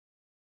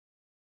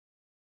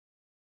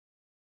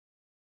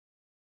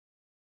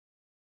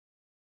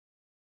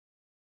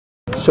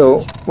So,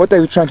 what are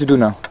you trying to do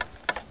now?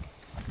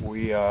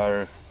 We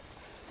are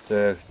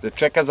the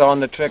trackers are on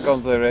the track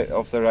of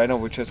the rhino,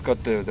 which has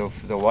got the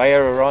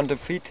wire around the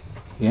feet.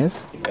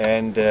 Yes.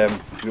 And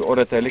we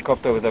ordered the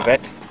helicopter with a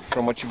vet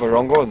from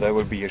Mochibarongo, and they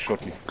will be here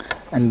shortly.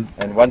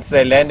 And once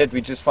they landed,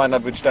 we just find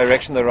out which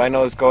direction the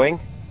rhino is going,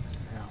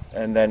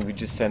 and then we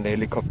just send the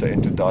helicopter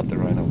in to dart the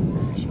rhino.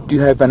 Do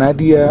you have an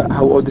idea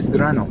how old is the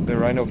rhino? The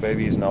rhino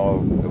baby is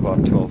now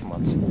about 12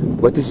 months.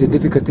 What is the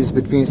difficulties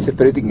between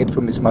separating it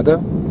from its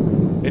mother?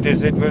 It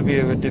will be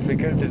a bit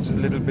difficult. It's a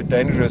little bit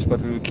dangerous, but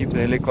we will keep the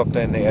helicopter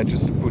in the air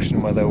just to push the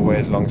mother away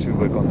as long as we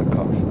work on the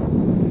calf.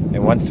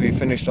 And once we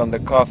finished on the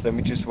calf, then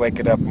we just wake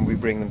it up and we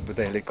bring them with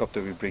the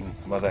helicopter. We bring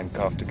mother and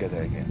calf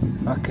together again.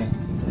 Okay.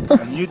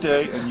 A new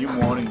day, a new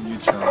morning, new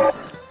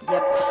chances.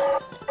 Yep.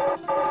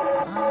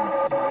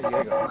 Nice, my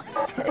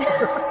Jägermeister.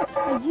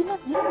 You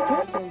don't get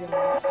Jägermeister.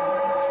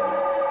 That's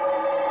right.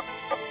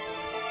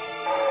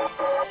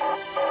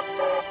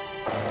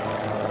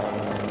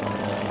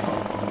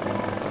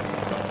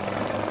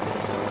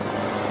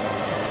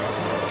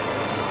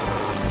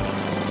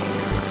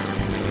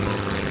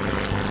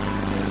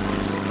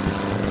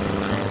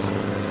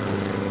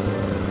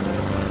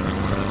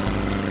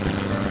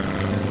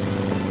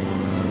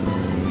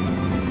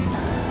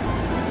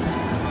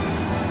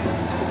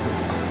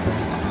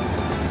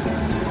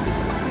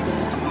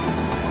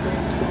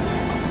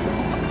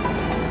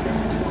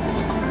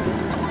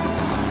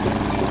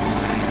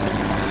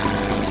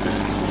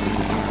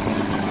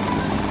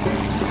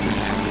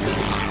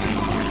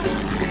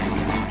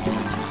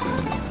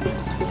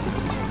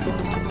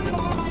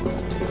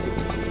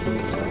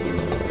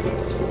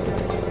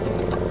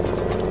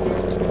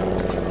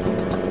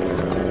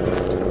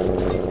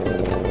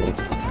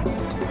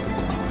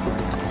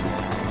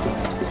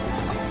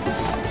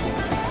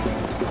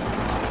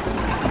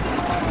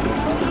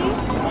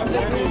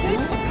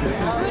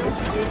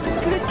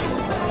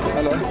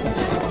 Hello.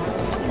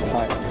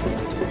 Hi.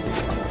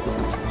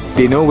 Do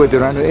you know where the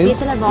rhino is? Weet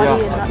hulle waar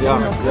die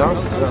rhino is?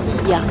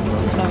 Ja,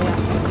 nou ja.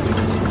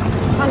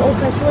 Gaan ons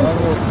nou so.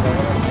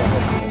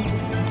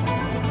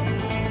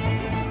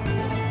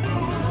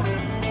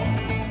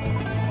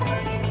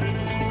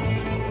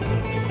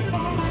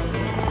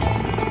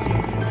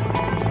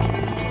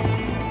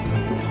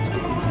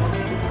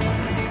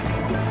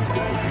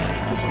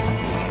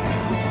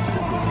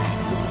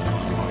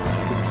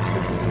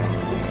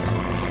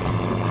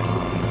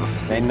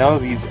 They know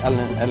these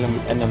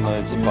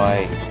animals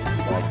by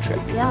track.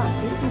 Yeah,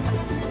 definitely.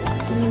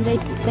 I mean, they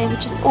were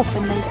just off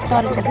and they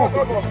started to walk.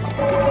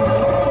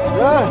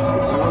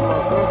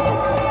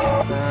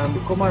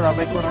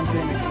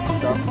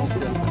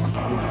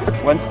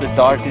 Once the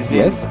dart is in,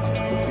 Yes.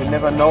 you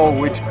never know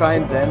which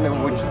kind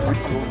and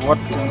what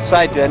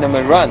side the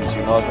animal runs.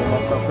 You know, so you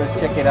must first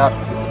check it out.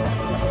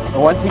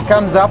 And once he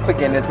comes up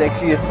again, it's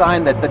actually a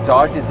sign that the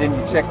dart is in.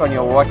 You check on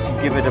your watch,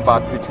 you give it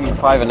about between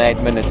 5 and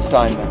 8 minutes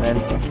time, and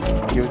then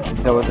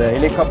the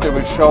helicopter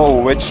will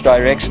show which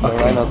direction the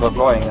rhinos are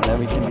going, and then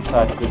we can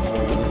decide which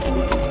way.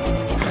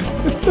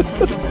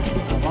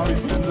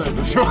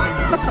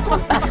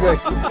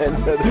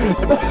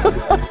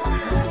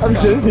 I'm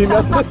sure he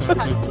knows.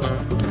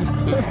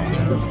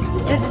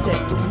 This is it.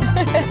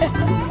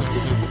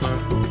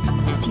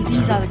 See,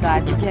 these are the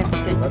guys that you have to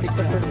take a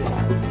picture of.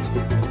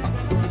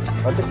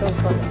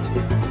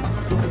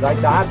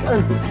 Like that. I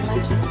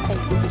like his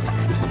face.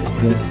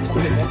 Yes.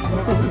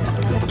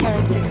 Another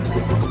character in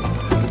that.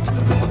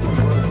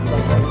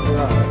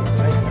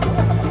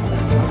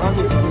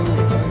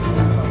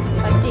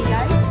 Wat sê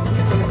jy?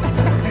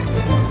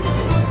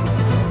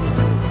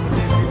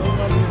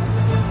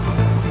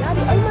 Ja,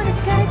 die ouma het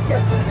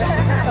character.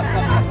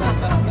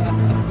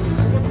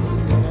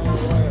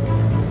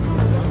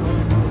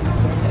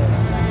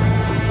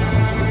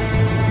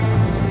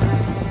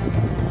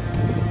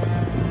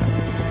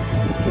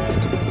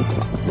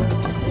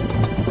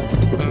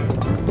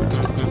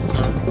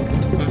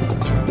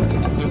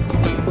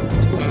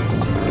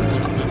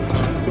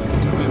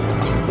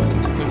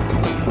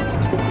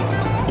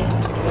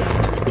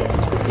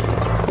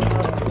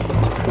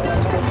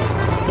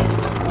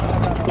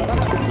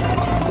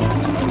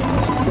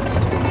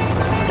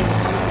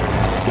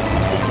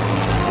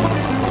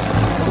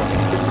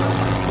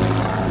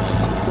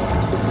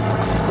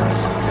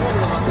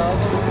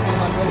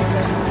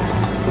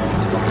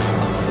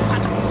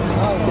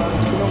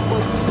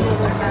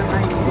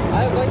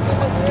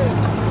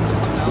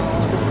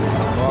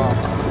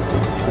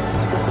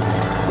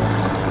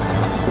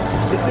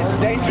 This is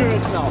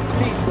dangerous now,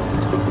 please.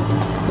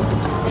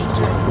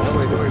 Dangerous. No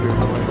way.